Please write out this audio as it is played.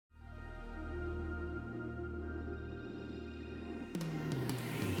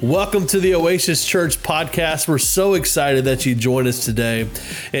Welcome to the Oasis Church podcast. We're so excited that you joined us today.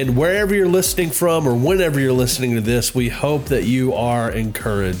 And wherever you're listening from or whenever you're listening to this, we hope that you are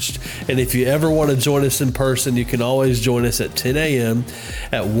encouraged. And if you ever want to join us in person, you can always join us at 10 a.m.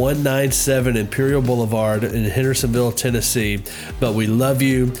 at 197 Imperial Boulevard in Hendersonville, Tennessee. But we love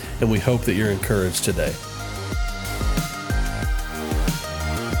you and we hope that you're encouraged today.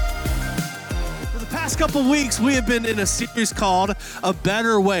 Couple weeks we have been in a series called A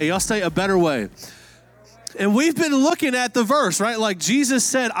Better Way. Y'all say A Better Way. And we've been looking at the verse, right? Like Jesus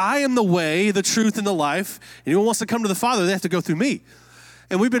said, I am the way, the truth, and the life. Anyone wants to come to the Father, they have to go through me.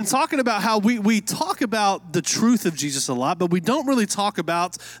 And we've been talking about how we talk about the truth of Jesus a lot, but we don't really talk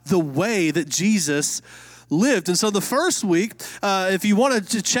about the way that Jesus lived. And so the first week, if you wanted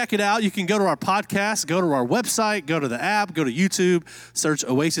to check it out, you can go to our podcast, go to our website, go to the app, go to YouTube, search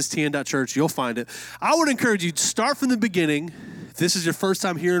oasistn.church. You'll find it. I would encourage you to start from the beginning. If this is your first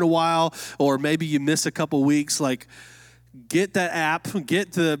time here in a while, or maybe you missed a couple weeks, like get that app,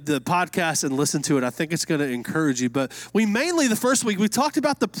 get the podcast and listen to it. I think it's going to encourage you. But the first week, we talked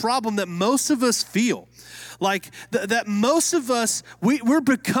about the problem that most of us feel. Like that most of us, we're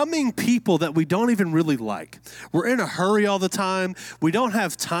becoming people that we don't even really like. We're in a hurry all the time. We don't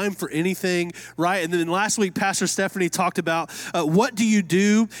have time for anything, right? And then last week, Pastor Stephanie talked about what do you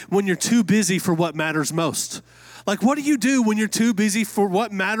do when you're too busy for what matters most? Like, what do you do when you're too busy for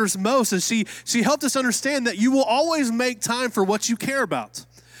what matters most? And she helped us understand that you will always make time for what you care about.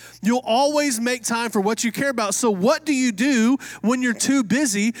 You'll always make time for what you care about. So what do you do when you're too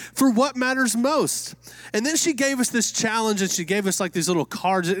busy for what matters most? And then she gave us this challenge, and she gave us like these little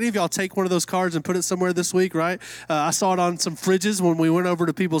cards. Did any of y'all take one of those cards and put it somewhere this week, right? I saw it on some fridges when we went over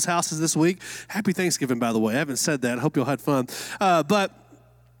to people's houses this week. Happy Thanksgiving, by the way. I haven't said that. I hope y'all had fun. But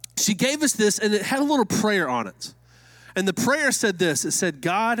she gave us this, and it had a little prayer on it. And the prayer said this. It said,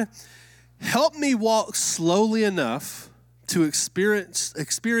 God, help me walk slowly enough to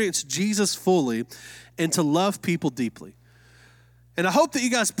experience Jesus fully and to love people deeply. And I hope that you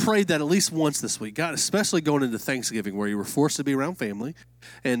guys prayed that at least once this week, God, especially going into Thanksgiving where you were forced to be around family.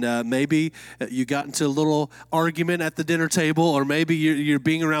 And maybe you got into a little argument at the dinner table, or maybe you're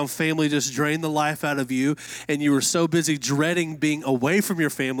being around family just drained the life out of you, and you were so busy dreading being away from your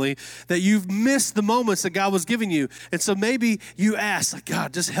family that you've missed the moments that God was giving you. And so maybe you asked, like,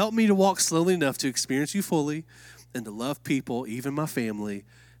 God, just help me to walk slowly enough to experience you fully and to love people, even my family,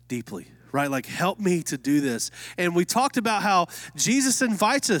 deeply. Right? Like, help me to do this. And we talked about how Jesus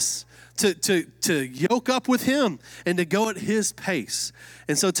invites us to yoke up with him and to go at his pace.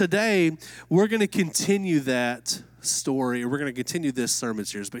 And so today, we're going to continue that story, or we're going to continue this sermon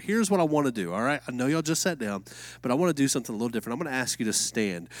series. But here's what I want to do, all right? I know y'all just sat down, but I want to do something a little different. I'm going to ask you to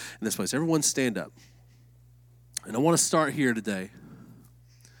stand in this place. Everyone stand up. And I want to start here today.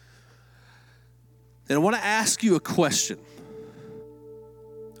 And I want to ask you a question.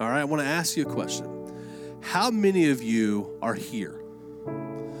 All right, I want to ask you a question. How many of you are here?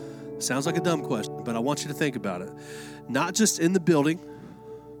 Sounds like a dumb question, but I want you to think about it. Not just in the building,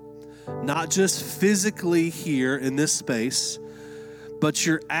 not just physically here in this space, but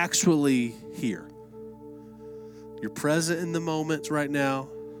you're actually here. You're present in the moment right now.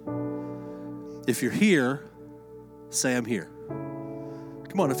 If you're here, say I'm here.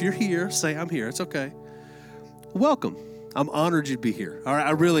 Come on, if you're here, say I'm here. It's okay. Welcome. I'm honored you'd be here. All right,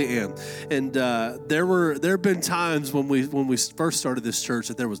 I really am. And there have been times when we first started this church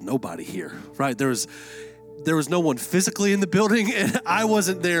that there was nobody here, right? There was no one physically in the building, and I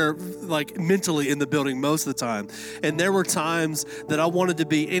wasn't there like mentally in the building most of the time. And there were times that I wanted to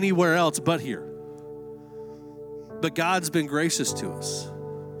be anywhere else but here. But God's been gracious to us,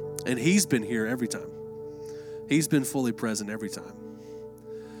 and he's been here every time. He's been fully present every time.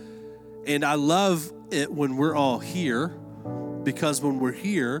 And I love it when we're all here, because when we're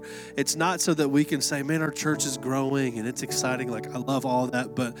here, it's not so that we can say, man, our church is growing and it's exciting. Like, I love all of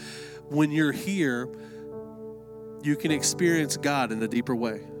that. But when you're here, you can experience God in a deeper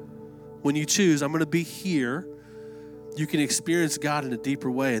way. When you choose, I'm going to be here, you can experience God in a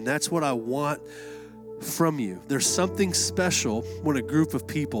deeper way. And that's what I want from you. There's something special when a group of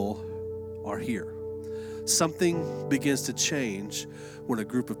people are here. Something begins to change when a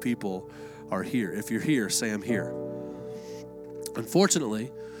group of people are here. If you're here, say I'm here.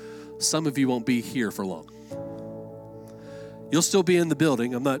 Unfortunately, some of you won't be here for long. You'll still be in the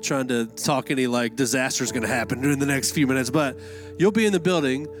building. I'm not trying to talk any like disaster is going to happen during the next few minutes, but you'll be in the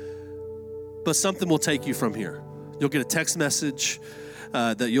building, but something will take you from here. You'll get a text message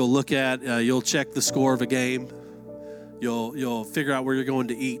that you'll look at. You'll check the score of a game. You'll figure out where you're going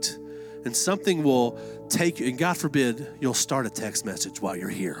to eat. and something will take you, and God forbid, you'll start a text message while you're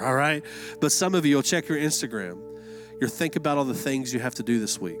here, all right? But some of you, you'll check your Instagram. You'll think about all the things you have to do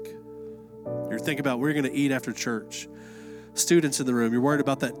this week. You're thinking about where you're going to eat after church. Students in the room, you're worried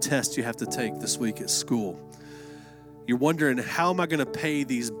about that test you have to take this week at school. You're wondering, how am I going to pay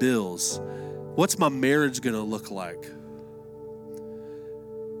these bills? What's my marriage going to look like?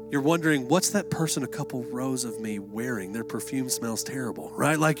 You're wondering, what's that person a couple rows of me wearing? Their perfume smells terrible,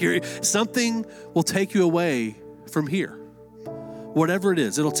 right? Like something will take you away from here. Whatever it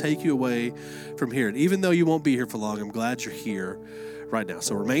is, it'll take you away from here. And even though you won't be here for long, I'm glad you're here right now.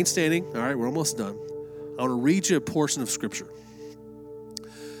 So remain standing. All right, we're almost done. I want to read you a portion of Scripture.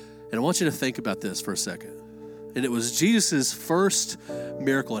 And I want you to think about this for a second. And it was Jesus' first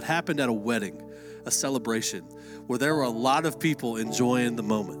miracle. It happened at a wedding, a celebration, where there were a lot of people enjoying the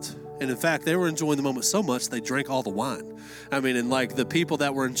moment. And in fact, they were enjoying the moment so much, they drank all the wine. I mean, and like the people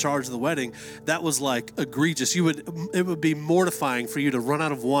that were in charge of the wedding, that was like egregious. It would be mortifying for you to run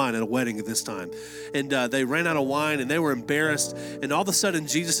out of wine at a wedding at this time. And they ran out of wine and they were embarrassed. And all of a sudden,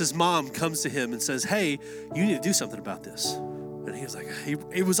 Jesus' mom comes to him and says, hey, you need to do something about this. And he was like,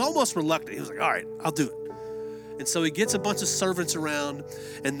 he was almost reluctant. He was like, all right, I'll do it. And so he gets a bunch of servants around,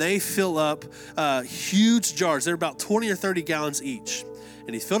 and they fill up huge jars. They're about 20 or 30 gallons each.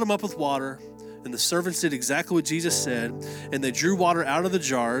 And he filled them up with water, and the servants did exactly what Jesus said, and they drew water out of the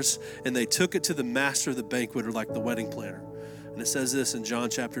jars, and they took it to the master of the banquet, or like the wedding planner. And it says this in John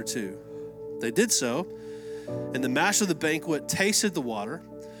chapter 2. They did so, and the master of the banquet tasted the water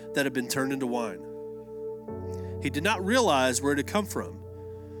that had been turned into wine. He did not realize where it had come from.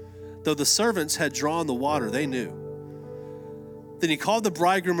 Though the servants had drawn the water, they knew. Then he called the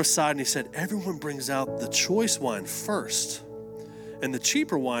bridegroom aside and he said, everyone brings out the choice wine first, and the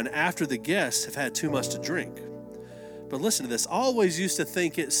cheaper wine after the guests have had too much to drink. But listen to this. I always used to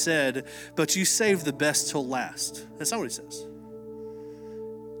think it said, but you saved the best till last. That's not what he says.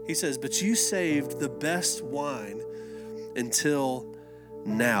 He says, but you saved the best wine until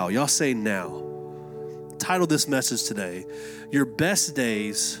now. Y'all say now. Title this message today, Your Best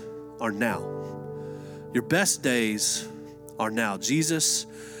Days Are Now. Your best days are now. Jesus,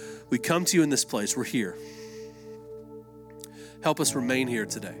 we come to you in this place. We're here. Help us remain here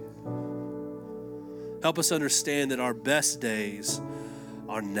today. Help us understand that our best days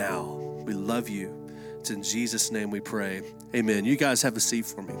are now. We love you. It's in Jesus' name we pray. Amen. You guys have a seat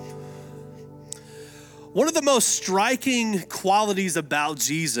for me. One of the most striking qualities about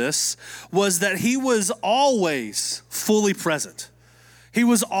Jesus was that he was always fully present. He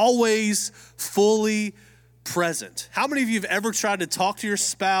was always fully present. How many of you have ever tried to talk to your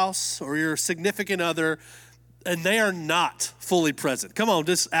spouse or your significant other and they are not fully present? Come on,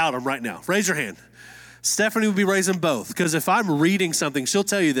 just out them right now. Raise your hand. Stephanie will be raising both, because if I'm reading something, she'll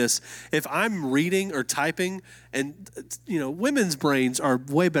tell you this. If I'm reading or typing, and women's brains are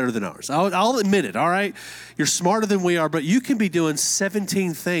way better than ours. I'll admit it, all right? You're smarter than we are, but you can be doing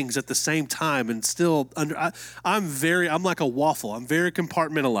 17 things at the same time and still I'm like a waffle. I'm very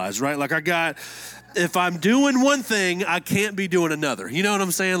compartmentalized, right? Like if I'm doing one thing, I can't be doing another. You know what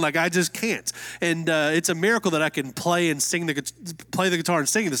I'm saying? Like I just can't. And it's a miracle that I can play the guitar and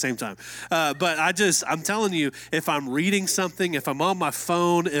sing at the same time. But I'm telling you, if I'm reading something, if I'm on my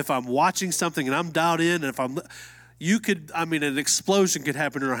phone, if I'm watching something and I'm dialed in, and an explosion could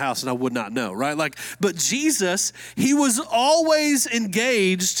happen in our house and I would not know, right? But Jesus, he was always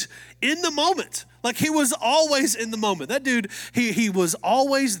engaged in the moment. Like he was always in the moment. That dude, he was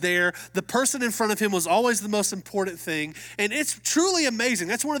always there. The person in front of him was always the most important thing. And it's truly amazing.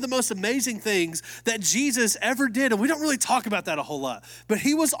 That's one of the most amazing things that Jesus ever did. And we don't really talk about that a whole lot. But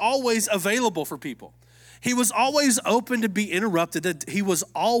he was always available for people. He was always open to be interrupted. He was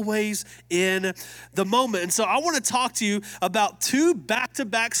always in the moment. And so I want to talk to you about two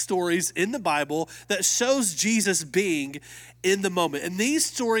back-to-back stories in the Bible that shows Jesus being in the moment. And these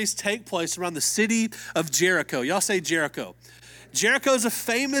stories take place around the city of Jericho. Y'all say Jericho. Jericho is a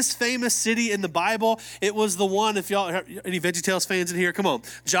famous city in the Bible. It was the one, if y'all, any VeggieTales fans in here? Come on.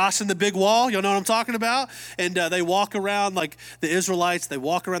 Josh and the Big Wall, y'all know what I'm talking about? And they walk around, like the Israelites, they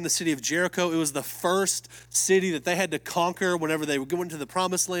walk around the city of Jericho. It was the first city that they had to conquer whenever they were going to the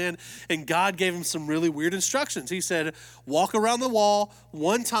promised land. And God gave them some really weird instructions. He said, walk around the wall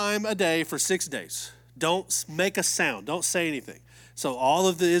one time a day for 6 days. Don't make a sound. Don't say anything. So all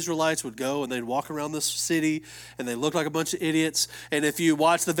of the Israelites would go and they'd walk around this city and they looked like a bunch of idiots. And if you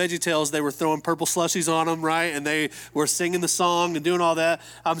watch the VeggieTales, they were throwing purple slushies on them, right? And they were singing the song and doing all that.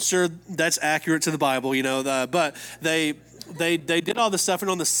 I'm sure that's accurate to the Bible, but they did all this stuff.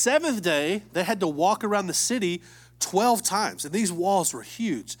 And on the seventh day, they had to walk around the city 12 times. And these walls were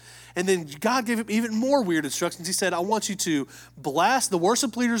huge. And then God gave him even more weird instructions. He said, I want you to blast. The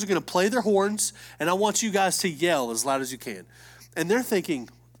worship leaders are going to play their horns, and I want you guys to yell as loud as you can. And they're thinking,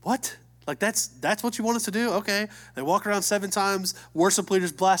 what? Like that's what you want us to do? Okay. They walk around 7 times, worship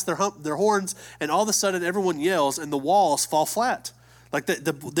leaders blast their horns, and all of a sudden everyone yells and the walls fall flat. Like they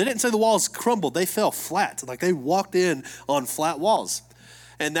didn't say the walls crumbled, they fell flat. Like they walked in on flat walls.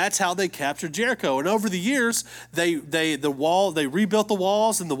 And that's how they captured Jericho. And over the years, they rebuilt the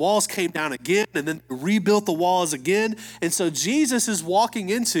walls, and the walls came down again, and then rebuilt the walls again. And so Jesus is walking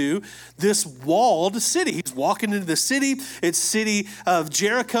into this walled city. He's walking into the city. It's city of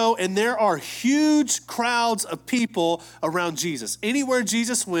Jericho, and there are huge crowds of people around Jesus. Anywhere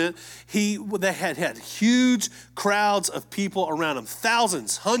Jesus went, they had huge crowds of people around him.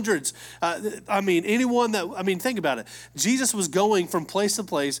 Thousands, hundreds. Think about it. Jesus was going from place to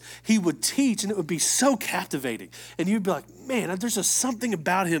place. He would teach, and it would be so captivating. And you'd be like, man, there's just something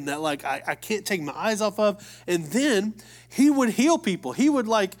about him that like I can't take my eyes off of. And then he would heal people. He would,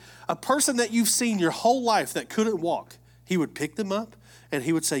 like a person that you've seen your whole life that couldn't walk, he would pick them up and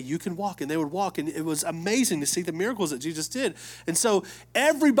he would say, you can walk. And they would walk. And it was amazing to see the miracles that Jesus did. And so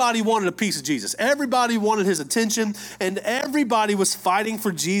everybody wanted a piece of Jesus. Everybody wanted his attention. And everybody was fighting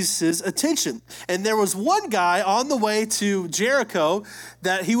for Jesus' attention. And there was one guy on the way to Jericho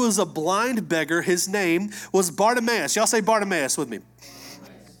that he was a blind beggar. His name was Bartimaeus. Y'all say Bartimaeus with me.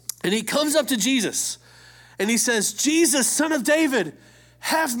 And he comes up to Jesus. And he says, Jesus, son of David,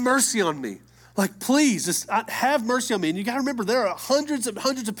 have mercy on me. Like, please, just have mercy on me. And you got to remember, there are hundreds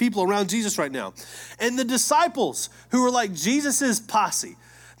of people around Jesus right now. And the disciples who were like Jesus's posse,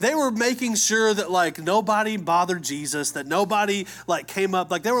 they were making sure that like nobody bothered Jesus, that nobody like came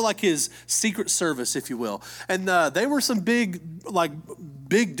up, like they were like his secret service, if you will. And they were some big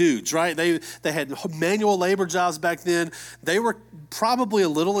dudes, right? They had manual labor jobs back then. They were probably a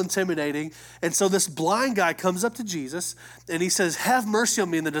little intimidating. And so this blind guy comes up to Jesus and he says, have mercy on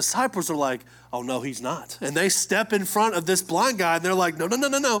me. And the disciples are like, oh no, he's not. And they step in front of this blind guy and they're like,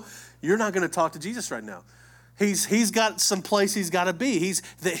 no. You're not going to talk to Jesus right now. He's got some place he's got to be.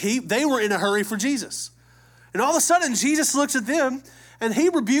 They were in a hurry for Jesus. And all of a sudden Jesus looks at them and he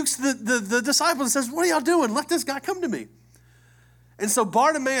rebukes the disciples and says, what are y'all doing? Let this guy come to me. And so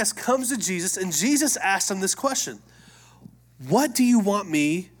Bartimaeus comes to Jesus and Jesus asks him this question. What do you want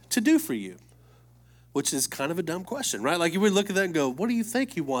me to do for you? Which is kind of a dumb question, right? Like you would look at that and go, what do you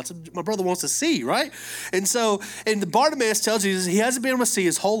think he wants? My brother wants to see, right? And the Bartimaeus tells Jesus he hasn't been able to see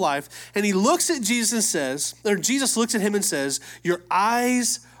his whole life. And he looks at Jesus and says, or Jesus looks at him and says, your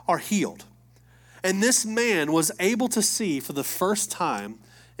eyes are healed. And this man was able to see for the first time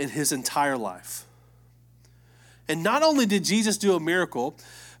in his entire life. And not only did Jesus do a miracle,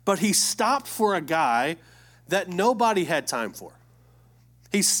 but he stopped for a guy that nobody had time for.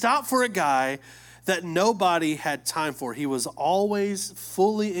 He stopped for a guy that nobody had time for. He was always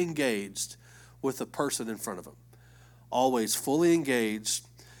fully engaged with the person in front of him. Always fully engaged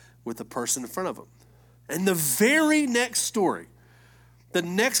with the person in front of him. And the very next story, the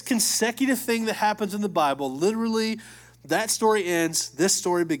next consecutive thing that happens in the Bible, literally that story ends, this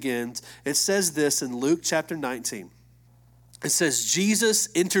story begins. It says this in Luke chapter 19. It says, Jesus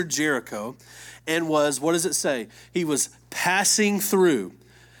entered Jericho and was, what does it say? He was passing through.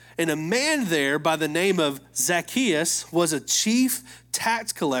 And a man there by the name of Zacchaeus was a chief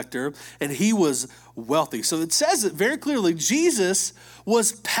tax collector, and he was wealthy. So it says it very clearly, Jesus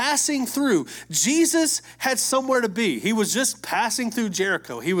was passing through. Jesus had somewhere to be. He was just passing through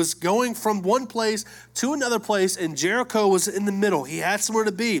Jericho. He was going from one place to another place, and Jericho was in the middle. He had somewhere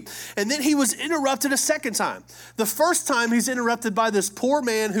to be. And then he was interrupted a second time. The first time he's interrupted by this poor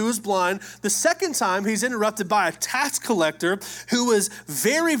man who is blind. The second time he's interrupted by a tax collector who was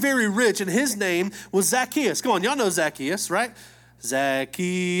very, very rich, and his name was Zacchaeus. Go on, y'all know Zacchaeus, right?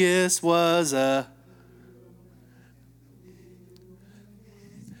 Zacchaeus was a...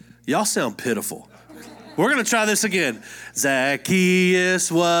 Y'all sound pitiful. We're going to try this again.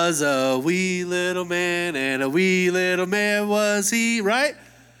 Zacchaeus was a wee little man, and a wee little man was he, right?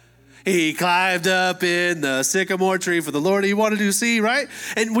 He climbed up in the sycamore tree for the Lord he wanted to see, right?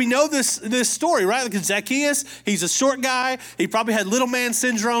 And we know this story, right? Because Zacchaeus, he's a short guy. He probably had little man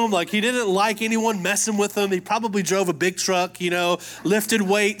syndrome. Like he didn't like anyone messing with him. He probably drove a big truck, lifted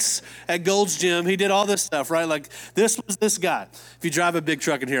weights at Gold's Gym. He did all this stuff, right? Like this was this guy. If you drive a big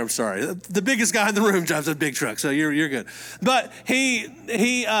truck in here, I'm sorry. The biggest guy in the room drives a big truck, so you're good. But he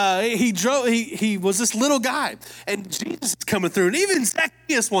was this little guy, and Jesus is coming through, and even Zacchaeus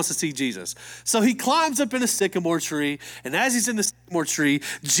Zacchaeus wants to see Jesus. So he climbs up in a sycamore tree, and as he's in the sycamore tree,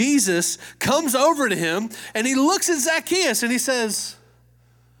 Jesus comes over to him, and he looks at Zacchaeus, and he says,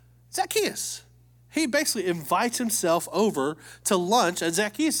 Zacchaeus. He basically invites himself over to lunch at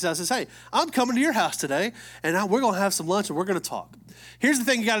Zacchaeus' house and says, hey, I'm coming to your house today, and we're going to have some lunch, and we're going to talk. Here's the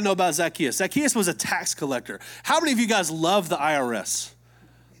thing you got to know about Zacchaeus. Zacchaeus was a tax collector. How many of you guys love the IRS?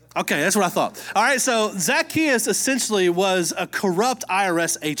 Okay, that's what I thought. All right, so Zacchaeus essentially was a corrupt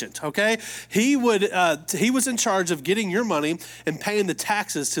IRS agent, okay? He was in charge of getting your money and paying the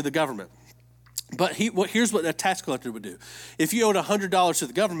taxes to the government. But here's what a tax collector would do. If you owed $100 to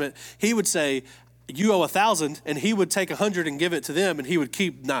the government, he would say, you owe 1,000, and he would take 100 and give it to them, and he would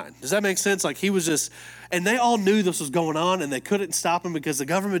keep 9. Does that make sense? Like he was just, and they all knew this was going on, and they couldn't stop him because the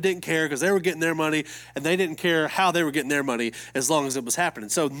government didn't care because they were getting their money, and they didn't care how they were getting their money as long as it was happening.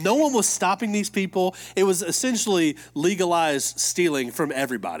 So no one was stopping these people. It was essentially legalized stealing from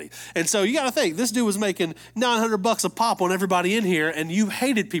everybody. And so you got to think, this dude was making $900 a pop on everybody in here, and you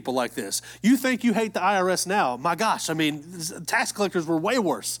hated people like this. You think you hate the IRS now? My gosh, I mean, tax collectors were way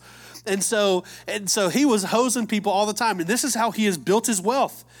worse. And so he was hosing people all the time. And this is how he has built his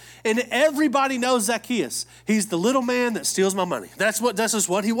wealth. And everybody knows Zacchaeus. He's the little man that steals my money. That's just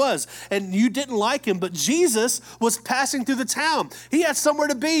what he was. And you didn't like him, but Jesus was passing through the town. He had somewhere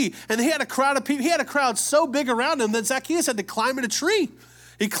to be, and he had a crowd of people. He had a crowd so big around him that Zacchaeus had to climb in a tree.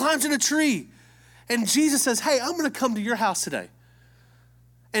 He climbs in a tree, and Jesus says, hey, I'm going to come to your house today.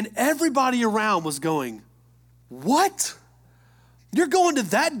 And everybody around was going, what? You're going to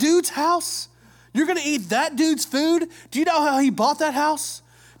that dude's house? You're going to eat that dude's food? Do you know how he bought that house?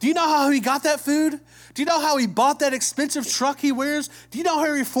 Do you know how he got that food? Do you know how he bought that expensive truck he wears? Do you know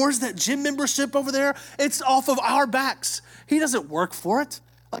how he affords that gym membership over there? It's off of our backs. He doesn't work for it.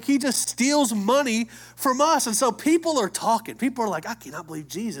 Like he just steals money from us. And so people are talking. People are like, I cannot believe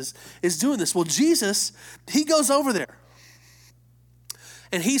Jesus is doing this. Well, Jesus, he goes over there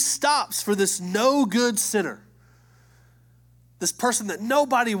and he stops for this no good sinner. This person that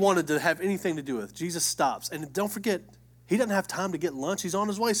nobody wanted to have anything to do with. Jesus stops. And don't forget, he doesn't have time to get lunch. He's on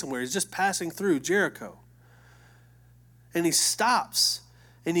his way somewhere. He's just passing through Jericho. And he stops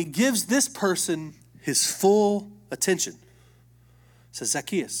and he gives this person his full attention. He says,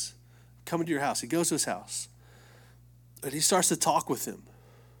 Zacchaeus, I'm coming to your house. He goes to his house and he starts to talk with him.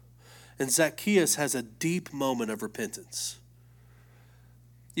 And Zacchaeus has a deep moment of repentance.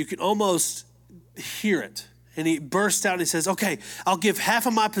 You can almost hear it. And he bursts out and he says, okay, I'll give half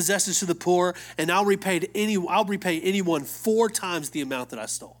of my possessions to the poor, and I'll repay anyone 4 times the amount that I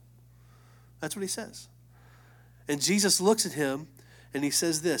stole. That's what he says. And Jesus looks at him and he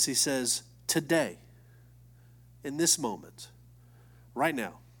says this. He says, today, in this moment, right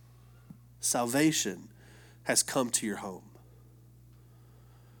now, salvation has come to your home.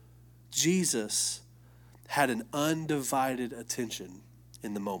 Jesus had an undivided attention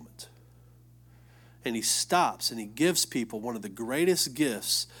in the moment. And he stops and he gives people one of the greatest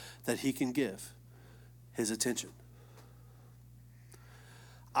gifts that he can give, his attention.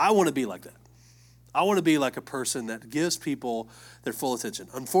 I want to be like that. I want to be like a person that gives people their full attention.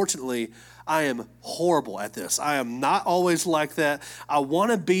 Unfortunately, I am horrible at this. I am not always like that. I want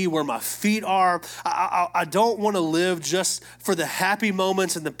to be where my feet are. I don't want to live just for the happy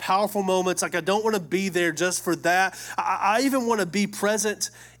moments and the powerful moments. Like I don't want to be there just for that. I even want to be present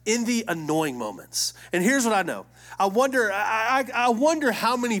in the annoying moments. And here's what I know. I wonder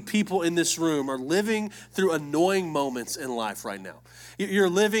how many people in this room are living through annoying moments in life right now. You're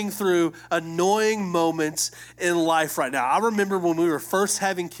living through annoying moments in life right now. I remember when we were first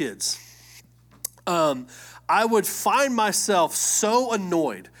having kids, I would find myself so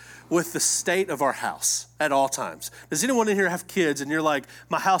annoyed with the state of our house at all times. Does anyone in here have kids and you're like,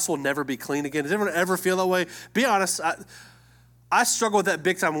 my house will never be clean again? Does anyone ever feel that way? Be honest, I struggle with that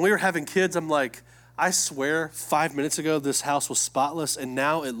big time. When we were having kids, I'm like, I swear 5 minutes ago, this house was spotless, and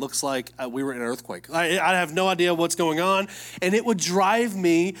now it looks like we were in an earthquake. I have no idea what's going on, and it would drive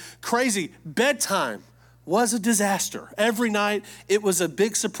me crazy. Bedtime was a disaster. Every night, it was a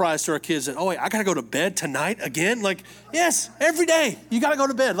big surprise to our kids that, oh, wait, I got to go to bed tonight again? Like, yes, every day, you got to go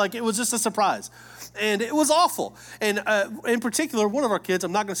to bed. Like, it was just a surprise. And it was awful. And in particular, one of our kids,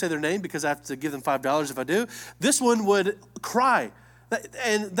 I'm not going to say their name because I have to give them $5 if I do. This one would cry.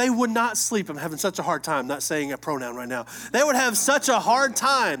 And they would not sleep. I'm having such a hard time not saying a pronoun right now. They would have such a hard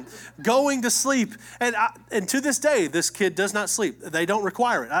time going to sleep. And to this day, this kid does not sleep. They don't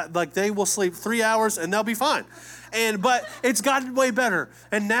require it. They will sleep 3 hours and they'll be fine. But it's gotten way better.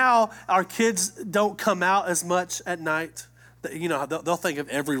 And now our kids don't come out as much at night. You know, they'll think of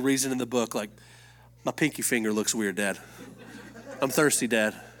every reason in the book, like, my pinky finger looks weird, Dad. I'm thirsty,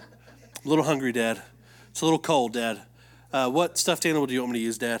 Dad. I'm a little hungry, Dad. It's a little cold, Dad. What stuffed animal do you want me to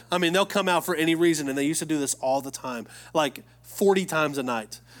use, Dad? I mean, they'll come out for any reason, and they used to do this all the time, like 40 times a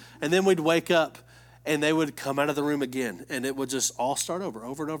night. And then we'd wake up, and they would come out of the room again, and it would just all start over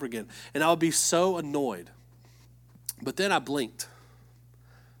and over again. And I would be so annoyed. But then I blinked.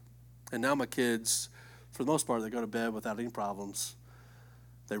 And now my kids, for the most part, they go to bed without any problems.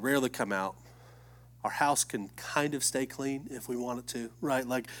 They rarely come out. Our house can kind of stay clean if we want it to, right?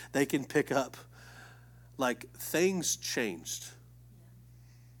 Like they can pick up. Like things changed.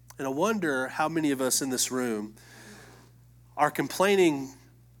 And I wonder how many of us in this room are complaining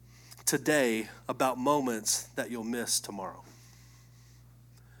today about moments that you'll miss tomorrow.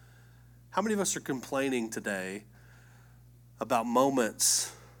 How many of us are complaining today about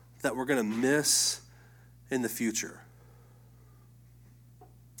moments that we're going to miss in the future?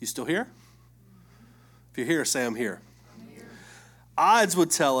 You still here? If you're here, say I'm here. Odds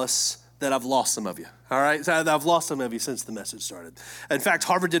would tell us that I've lost some of you, all right? So I've lost some of you since the message started. In fact,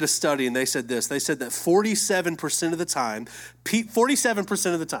 Harvard did a study, and they said this. They said that 47% of the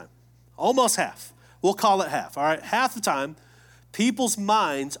time, almost half, we'll call it half, all right? Half the time, people's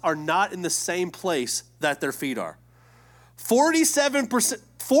minds are not in the same place that their feet are.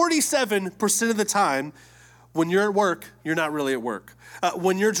 47% of the time, when you're at work, you're not really at work.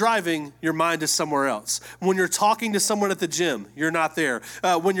 When you're driving, your mind is somewhere else. When you're talking to someone at the gym, you're not there.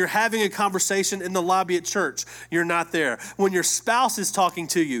 When you're having a conversation in the lobby at church, you're not there. When your spouse is talking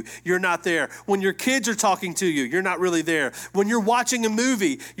to you, you're not there. When your kids are talking to you, you're not really there. When you're watching a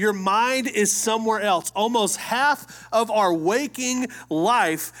movie, your mind is somewhere else. Almost half of our waking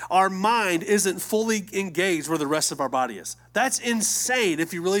life, our mind isn't fully engaged where the rest of our body is. That's insane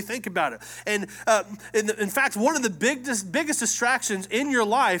if you really think about it. And in fact, one of the biggest distractions in your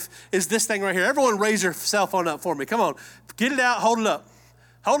life is this thing right here. Everyone raise your cell phone up for me. Come on. Get it out. Hold it up.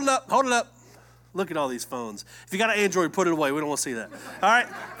 Hold it up. Hold it up. Look at all these phones. If you got an Android, put it away. We don't want to see that. All right?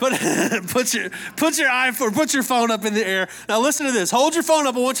 Put your phone up in the air. Now listen to this. Hold your phone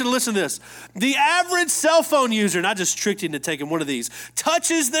up. I want you to listen to this. The average cell phone user, and I just tricked you into taking one of these,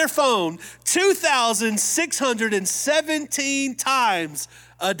 touches their phone 2,617 times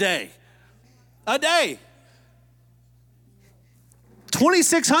a day. A day.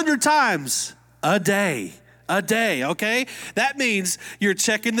 2,600 times a day. A day, okay? That means you're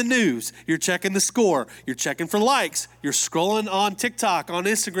checking the news, you're checking the score, you're checking for likes, you're scrolling on TikTok, on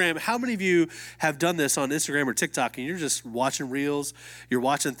Instagram. How many of you have done this on Instagram or TikTok and you're just watching reels, you're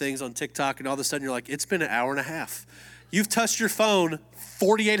watching things on TikTok, and all of a sudden you're like, it's been an hour and a half. You've touched your phone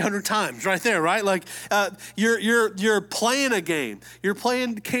 4,800 times right there, right? Like you're playing a game. You're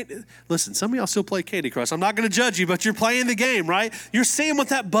playing, listen, some of y'all still play Candy Crush. I'm not going to judge you, but you're playing the game, right? You're seeing what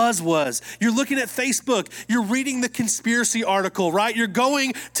that buzz was. You're looking at Facebook. You're reading the conspiracy article, right? You're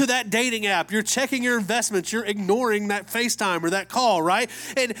going to that dating app. You're checking your investments. You're ignoring that FaceTime or that call, right?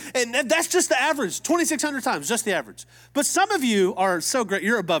 And that's just the average, 2,600 times, just the average. But some of you are so great.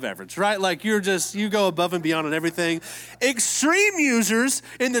 You're above average, right? Like you go above and beyond on everything. Extreme users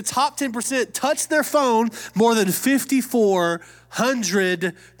in the top 10% touch their phone more than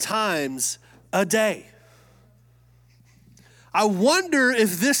 5,400 times a day. I wonder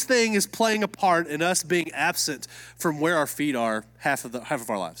if this thing is playing a part in us being absent from where our feet are half of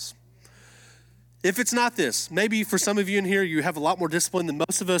our lives. If it's not this, maybe for some of you in here, you have a lot more discipline than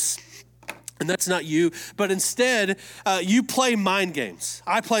most of us. And that's not you, but instead, you play mind games.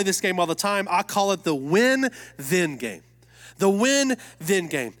 I play this game all the time. I call it the win-then game. The win-then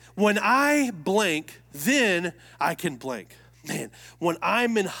game. When I blank, then I can blank. Man, when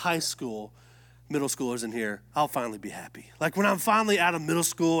I'm in high school, middle schoolers in here, I'll finally be happy. Like when I'm finally out of middle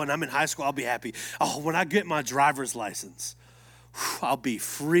school and I'm in high school, I'll be happy. Oh, when I get my driver's license, I'll be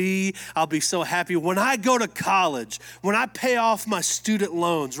free. I'll be so happy. When I go to college, when I pay off my student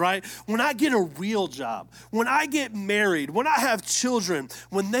loans, right? When I get a real job, when I get married, when I have children,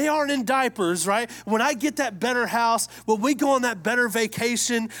 when they aren't in diapers, right? When I get that better house, when we go on that better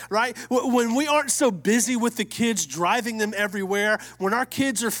vacation, right? When we aren't so busy with the kids, driving them everywhere, when our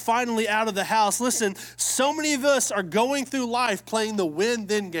kids are finally out of the house. Listen, so many of us are going through life playing the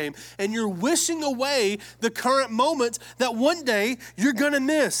win-then game, and you're wishing away the current moment that one day you're going to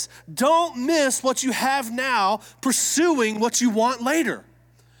miss. Don't miss what you have now pursuing what you want later.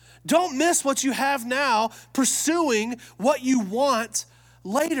 Don't miss what you have now pursuing what you want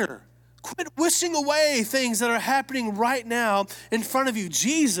later. Quit wishing away things that are happening right now in front of you.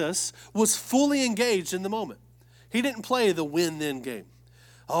 Jesus was fully engaged in the moment. He didn't play the win-then game.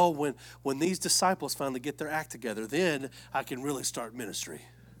 Oh, when these disciples finally get their act together, then I can really start ministry.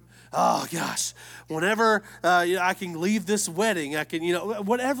 oh gosh, whenever I can leave this wedding, I can,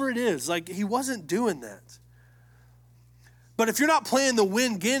 whatever it is. Like, he wasn't doing that. But if you're not playing the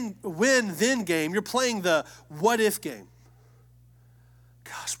win-then game, you're playing the what-if game.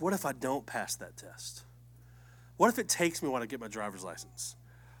 Gosh, what if I don't pass that test? What if it takes me a while to get my driver's license?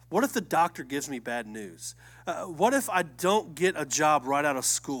 What if the doctor gives me bad news? What if I don't get a job right out of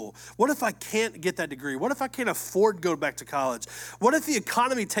school? What if I can't get that degree? What if I can't afford to go back to college? What if the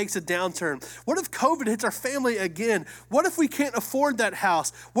economy takes a downturn? What if COVID hits our family again? What if we can't afford that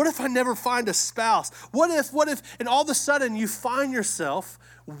house? What if I never find a spouse? What if, and all of a sudden you find yourself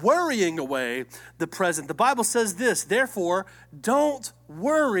worrying away the present. The Bible says this, therefore, don't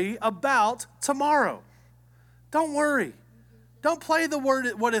worry about tomorrow. Don't worry. Don't play the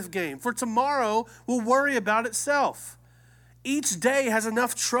what-if game, for tomorrow will worry about itself. Each day has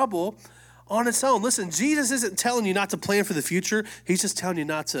enough trouble on its own. Listen, Jesus isn't telling you not to plan for the future. He's just telling you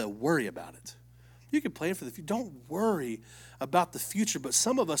not to worry about it. You can plan for the future. Don't worry about the future. But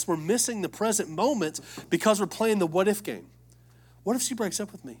some of us, we're missing the present moment because we're playing the what-if game. What if she breaks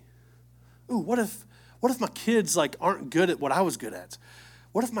up with me? Ooh, what if my kids aren't good at what I was good at?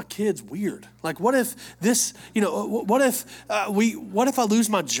 What if my kid's weird? Like, what if this, what if I lose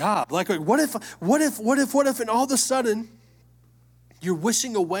my job? What if, and all of a sudden, you're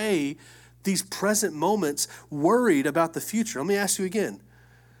wishing away these present moments, worried about the future. Let me ask you again.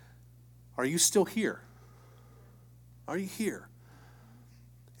 Are you still here? Are you here?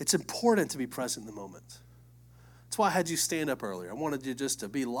 It's important to be present in the moment. That's why I had you stand up earlier. I wanted you just to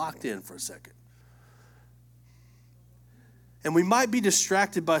be locked in for a second. And we might be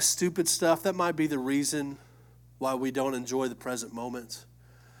distracted by stupid stuff. That might be the reason why we don't enjoy the present moment.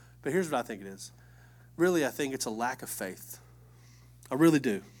 But here's what I think it is. Really, I think it's a lack of faith. I really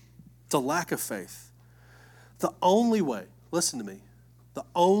do. It's a lack of faith. The only way, listen to me, the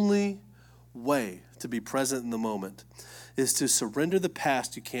only way to be present in the moment is to surrender the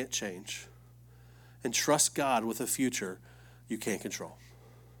past you can't change and trust God with a future you can't control.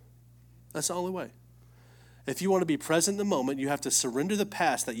 That's the only way. If you want to be present in the moment, you have to surrender the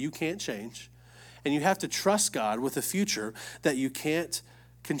past that you can't change, and you have to trust God with a future that you can't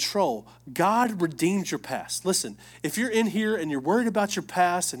control. God redeemed your past. Listen, if you're in here and you're worried about your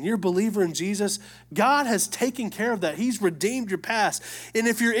past and you're a believer in Jesus, God has taken care of that. He's redeemed your past. And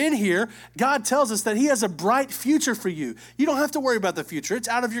if you're in here, God tells us that he has a bright future for you. You don't have to worry about the future. It's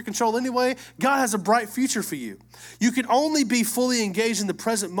out of your control anyway. God has a bright future for you. You can only be fully engaged in the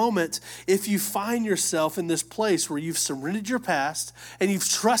present moment if you find yourself in this place where you've surrendered your past and you've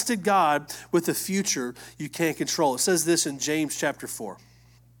trusted God with a future you can't control. It says this in James chapter 4.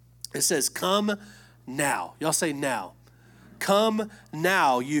 It says, come now. Y'all say now. Come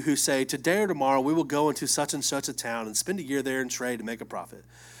now, you who say, today or tomorrow we will go into such and such a town and spend a year there and trade and make a profit.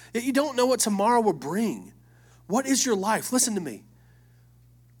 Yet you don't know what tomorrow will bring. What is your life? Listen to me.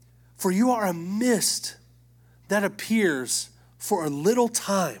 For you are a mist that appears for a little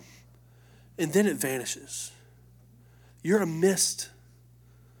time and then it vanishes. You're a mist.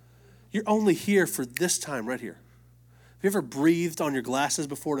 You're only here for this time right here. Have you ever breathed on your glasses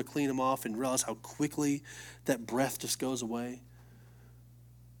before to clean them off and realize how quickly that breath just goes away?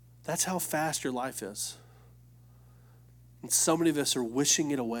 That's how fast your life is. And so many of us are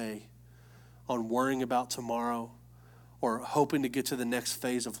wishing it away on worrying about tomorrow or hoping to get to the next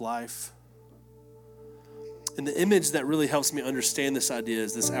phase of life. And the image that really helps me understand this idea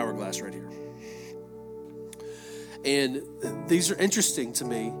is this hourglass right here. And these are interesting to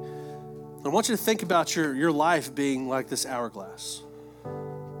me. I want you to think about your life being like this hourglass.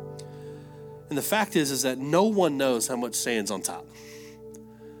 And the fact is that no one knows how much sand's on top.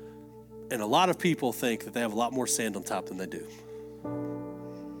 And a lot of people think that they have a lot more sand on top than they do.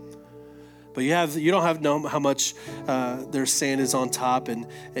 But you don't know how much their sand is on top. And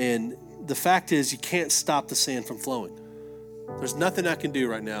the fact is you can't stop the sand from flowing. There's nothing I can do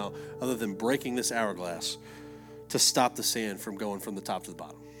right now other than breaking this hourglass to stop the sand from going from the top to the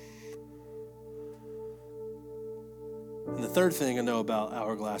bottom. And the third thing I know about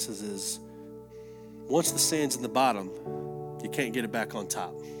hourglasses is once the sand's in the bottom, you can't get it back on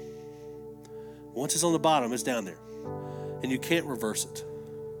top. Once it's on the bottom, it's down there. And you can't reverse it.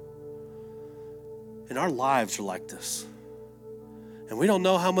 And our lives are like this. And we don't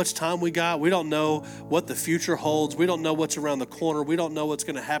know how much time we got. We don't know what the future holds. We don't know what's around the corner. We don't know what's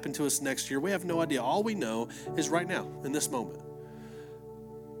going to happen to us next year. We have no idea. All we know is right now, in this moment.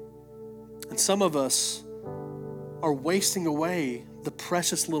 And some of us are wasting away the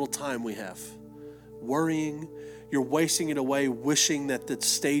precious little time we have, worrying. You're wasting it away, wishing that the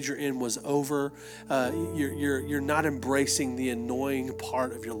stage you're in was over. You're not embracing the annoying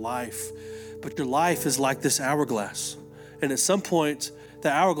part of your life. But your life is like this hourglass. And at some point,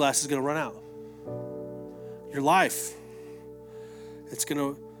 the hourglass is going to run out. Your life, it's going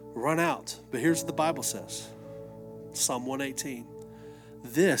to run out. But here's what the Bible says. Psalm 118.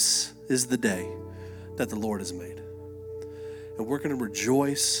 This is the day that the Lord has made. And we're going to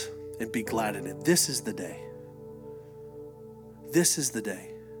rejoice and be glad in it. This is the day. This is the day.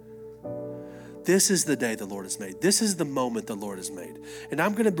 This is the day the Lord has made. This is the moment the Lord has made. And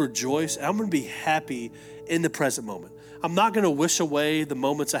I'm going to rejoice. I'm going to be happy in the present moment. I'm not going to wish away the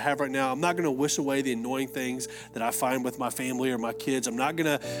moments I have right now. I'm not going to wish away the annoying things that I find with my family or my kids. I'm going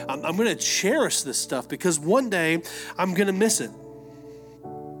to cherish this stuff because one day I'm going to miss it.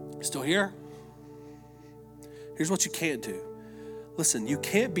 Still here? Here's what you can't do. Listen, you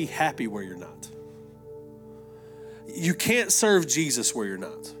can't be happy where you're not. You can't serve Jesus where you're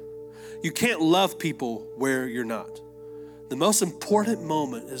not. You can't love people where you're not. The most important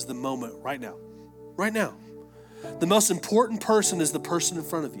moment is the moment right now. Right now. The most important person is the person in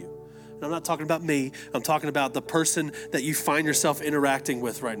front of you. And I'm not talking about me. I'm talking about the person that you find yourself interacting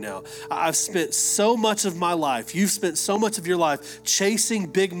with right now. I've spent so much of my life, you've spent so much of your life chasing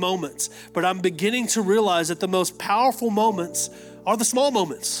big moments, but I'm beginning to realize that the most powerful moments are the small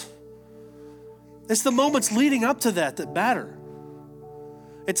moments. It's the moments leading up to that matter.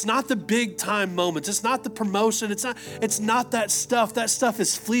 It's not the big time moments. It's not the promotion. It's not that stuff. That stuff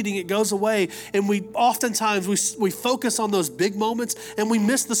is fleeting. It goes away. And we focus on those big moments and we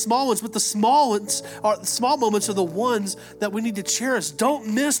miss the small ones. But the small moments are the ones that we need to cherish. Don't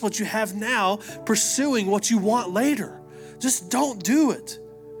miss what you have now, pursuing what you want later. Just don't do it.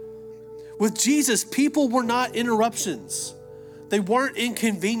 With Jesus, people were not interruptions. They weren't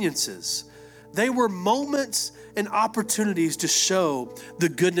inconveniences. They were moments and opportunities to show the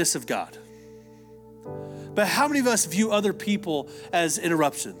goodness of God. But how many of us view other people as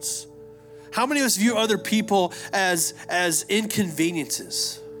interruptions? How many of us view other people as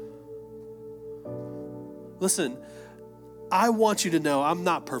inconveniences? Listen, I want you to know I'm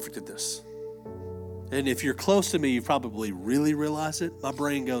not perfect at this. And if you're close to me, you probably really realize it. My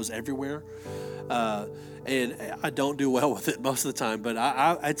brain goes everywhere. And I don't do well with it most of the time, but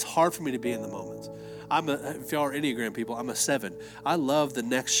it's hard for me to be in the moment. If y'all are Enneagram people, I'm a 7. I love the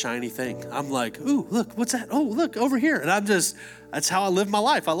next shiny thing. I'm like, ooh, look, what's that? Oh, look, over here. And that's how I live my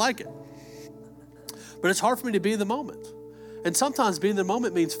life. I like it. But it's hard for me to be in the moment. And sometimes being in the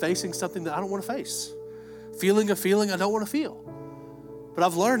moment means facing something that I don't want to face. Feeling a feeling I don't want to feel. But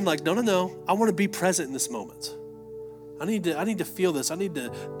I've learned no, I want to be present in this moment. I need to feel this. I need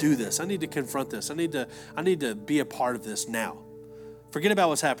to do this. I need to confront this. I need to be a part of this now. Forget about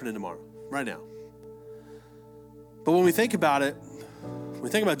what's happening tomorrow, right now. But when we think about it, when we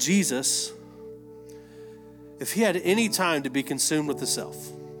think about Jesus, if he had any time to be consumed with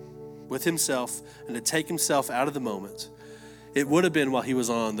himself, and to take himself out of the moment, it would have been while he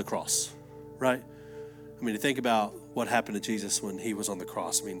was on the cross, right? I mean, to think about what happened to Jesus when he was on the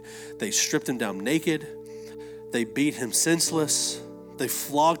cross. I mean, they stripped him down naked. They beat him senseless. They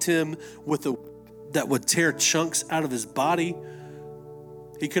flogged him with that would tear chunks out of his body.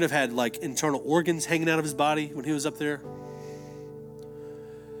 He could have had internal organs hanging out of his body when he was up there.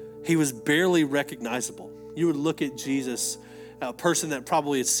 He was barely recognizable. You would look at Jesus, a person that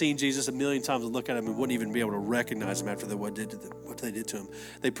probably had seen Jesus a million times would look at him and wouldn't even be able to recognize him after what they did to him.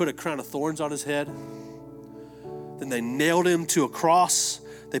 They put a crown of thorns on his head. Then they nailed him to a cross.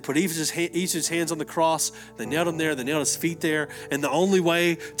 They put each of his hands on the cross. They nailed him there. They nailed his feet there. And the only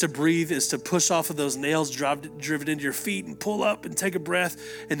way to breathe is to push off of those nails, driven into your feet, and pull up and take a breath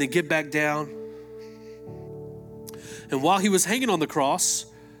and then get back down. And while he was hanging on the cross,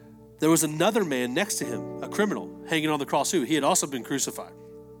 there was another man next to him, a criminal, hanging on the cross too. He had also been crucified.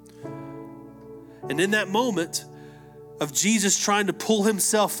 And in that moment of Jesus trying to pull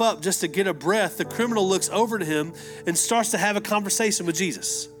himself up just to get a breath, the criminal looks over to him and starts to have a conversation with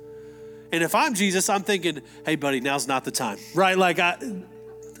Jesus. And if I'm Jesus, I'm thinking, hey buddy, now's not the time, right?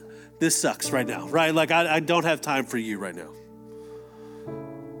 This sucks right now, right? I don't have time for you right now.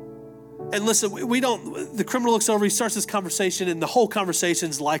 And listen, the criminal looks over, he starts this conversation, and the whole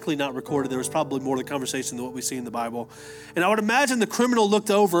conversation's likely not recorded. There was probably more to the conversation than what we see in the Bible. And I would imagine the criminal looked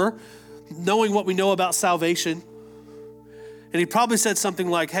over, knowing what we know about salvation, and he probably said something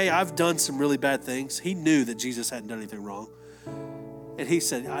like, hey, I've done some really bad things. He knew that Jesus hadn't done anything wrong. And he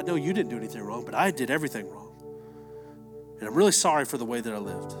said, I know you didn't do anything wrong, but I did everything wrong. And I'm really sorry for the way that I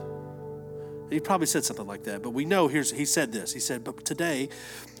lived. He probably said something like that, but we know he said this. He said, but today,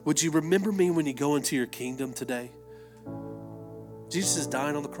 would you remember me when you go into your kingdom today? Jesus is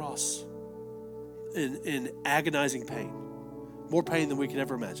dying on the cross in agonizing pain, more pain than we could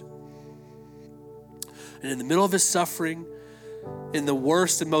ever imagine. And in the middle of his suffering, in the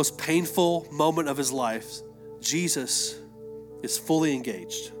worst and most painful moment of his life, Jesus is fully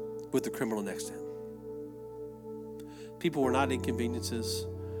engaged with the criminal next to him. People were not inconveniences.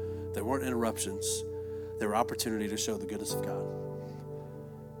 They weren't interruptions. They were opportunity to show the goodness of God.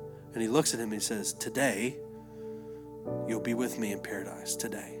 And he looks at him and he says, today, you'll be with me in paradise.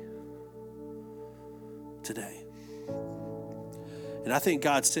 Today. Today. And I think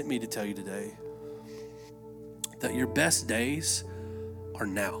God sent me to tell you today that your best days are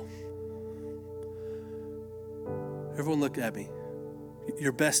now. Everyone look at me.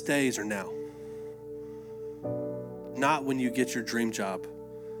 Your best days are now. Not when you get your dream job.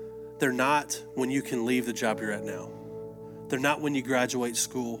 They're not when you can leave the job you're at now. They're not when you graduate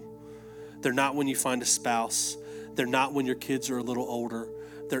school. They're not when you find a spouse. They're not when your kids are a little older.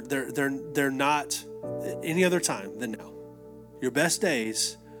 They're not any other time than now. Your best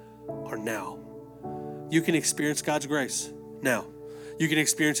days are now. You can experience God's grace now. You can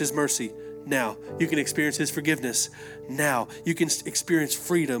experience his mercy now. You can experience his forgiveness now. You can experience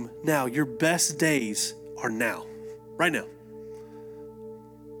freedom now. Your best days are now. Right now.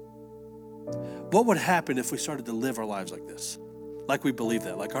 What would happen if we started to live our lives like this? Like we believe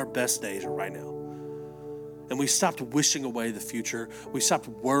that, like our best days are right now. And we stopped wishing away the future. We stopped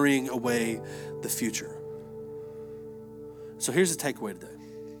worrying away the future. So here's the takeaway today.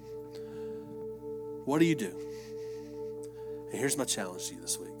 What do you do? And here's my challenge to you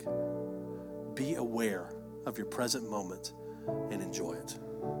this week. Be aware of your present moment and enjoy it.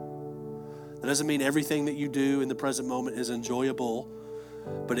 That doesn't mean everything that you do in the present moment is enjoyable,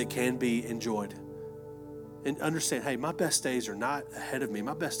 but it can be enjoyed. And understand, hey, my best days are not ahead of me.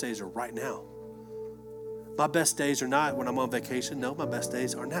 My best days are right now. My best days are not when I'm on vacation. No, my best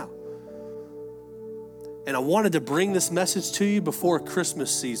days are now. And I wanted to bring this message to you before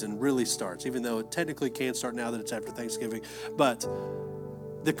Christmas season really starts, even though it technically can't start now that it's after Thanksgiving. But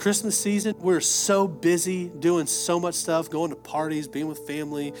the Christmas season, we're so busy doing so much stuff, going to parties, being with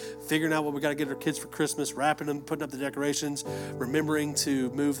family, figuring out what we got to get our kids for Christmas, wrapping them, putting up the decorations, remembering to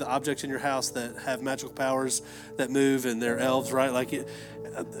move the objects in your house that have magical powers that move and they're elves, right? Like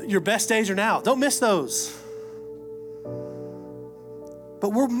your best days are now. Don't miss those. But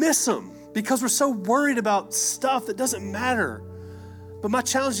we'll miss them because we're so worried about stuff that doesn't matter. But my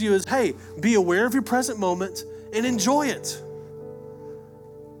challenge to you is, hey, be aware of your present moment and enjoy it.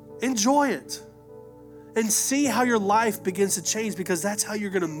 Enjoy it and see how your life begins to change, because that's how you're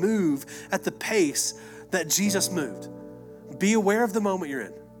going to move at the pace that Jesus moved. Be aware of the moment you're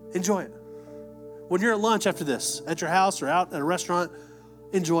in. Enjoy it. When you're at lunch after this, at your house or out at a restaurant,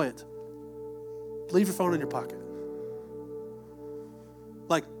 enjoy it. Leave your phone in your pocket.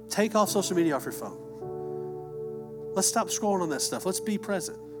 Like, take off social media off your phone. Let's stop scrolling on that stuff. Let's be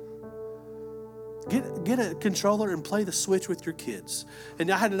present. Get a controller and play the Switch with your kids. And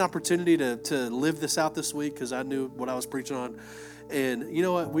I had an opportunity to live this out this week because I knew what I was preaching on. And you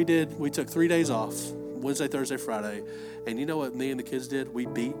know what we did? We took 3 days off, Wednesday, Thursday, Friday. And you know what me and the kids did? We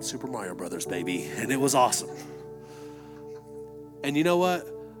beat Super Mario Brothers, baby. And it was awesome. And you know what?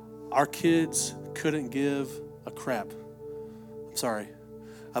 Our kids couldn't give a crap. I'm sorry.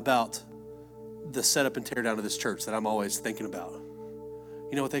 About the setup and tear down of this church that I'm always thinking about.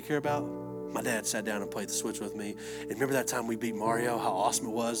 You know what they care about? My dad sat down and played the Switch with me. And remember that time we beat Mario, how awesome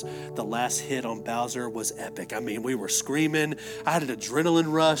it was? The last hit on Bowser was epic. I mean, we were screaming. I had an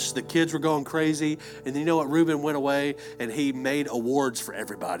adrenaline rush. The kids were going crazy. And you know what? Ruben went away and he made awards for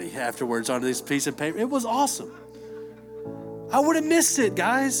everybody afterwards on this piece of paper. It was awesome. I would have missed it,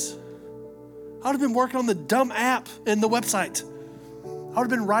 guys. I would have been working on the dumb app and the website. I would have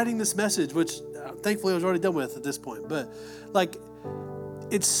been writing this message, which thankfully I was already done with at this point. But like,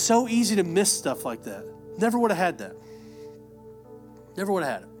 it's so easy to miss stuff like that. Never would have had that. Never would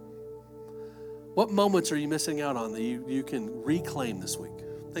have had it. What moments are you missing out on that you can reclaim this week?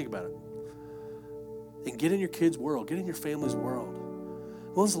 Think about it. And get in your kids' world. Get in your family's world.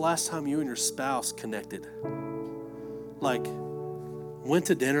 When was the last time you and your spouse connected? Like, went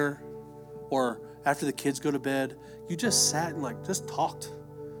to dinner, or after the kids go to bed, you just sat and like just talked,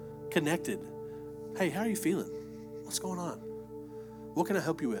 connected. Hey, how are you feeling? What's going on? What can I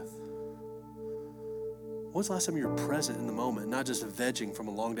help you with? When's the last time you were present in the moment, not just vegging from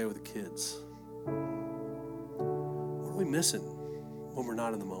a long day with the kids? What are we missing when we're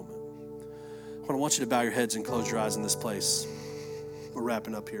not in the moment? I want you to bow your heads and close your eyes in this place. We're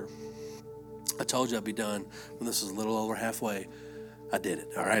wrapping up here. I told you I'd be done when this was a little over halfway. I did it.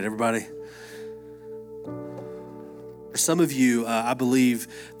 All right, everybody. For some of you, I believe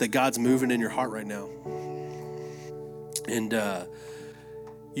that God's moving in your heart right now. And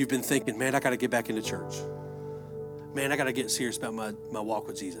you've been thinking, man, I got to get back into church. Man, I got to get serious about my walk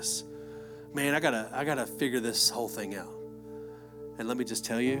with Jesus. Man, I gotta figure this whole thing out. And let me just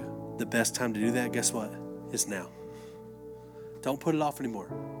tell you, the best time to do that, guess what? Is now. Don't put it off anymore.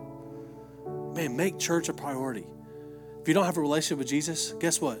 Man, make church a priority. If you don't have a relationship with Jesus,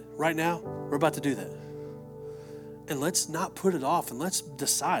 guess what? Right now, we're about to do that. And let's not put it off, and let's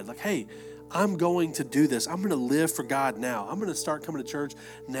decide, like, hey, I'm going to do this. I'm going to live for God now. I'm going to start coming to church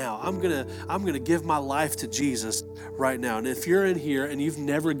now. I'm going to give my life to Jesus right now. And if you're in here and you've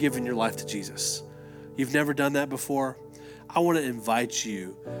never given your life to Jesus, you've never done that before, I want to invite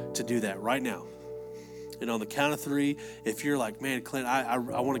you to do that right now. And on the count of 3, if you're like, man, Clint, I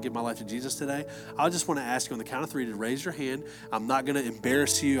want to give my life to Jesus today, I just want to ask you on the count of 3 to raise your hand. I'm not going to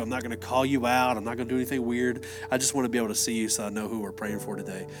embarrass you. I'm not going to call you out. I'm not going to do anything weird. I just want to be able to see you so I know who we're praying for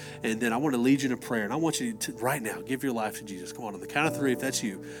today. And then I want to lead you in a prayer. And I want you to, right now, give your life to Jesus. Come on the count of 3, if that's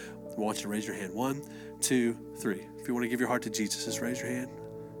you, I want you to raise your hand. 1, 2, 3. If you want to give your heart to Jesus, just raise your hand.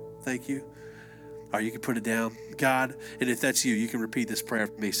 Thank you. Or you can put it down. God, and if that's you, you can repeat this prayer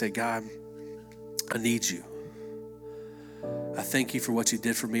for me. Say, God, I need you. I thank you for what you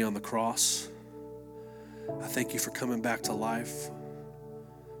did for me on the cross. I thank you for coming back to life.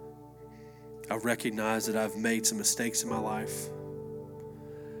 I recognize that I've made some mistakes in my life.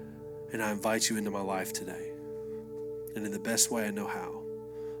 And I invite you into my life today. And in the best way I know how,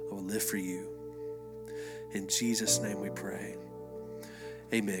 I will live for you. In Jesus' name we pray.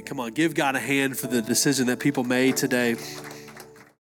 Amen. Come on, give God a hand for the decision that people made today.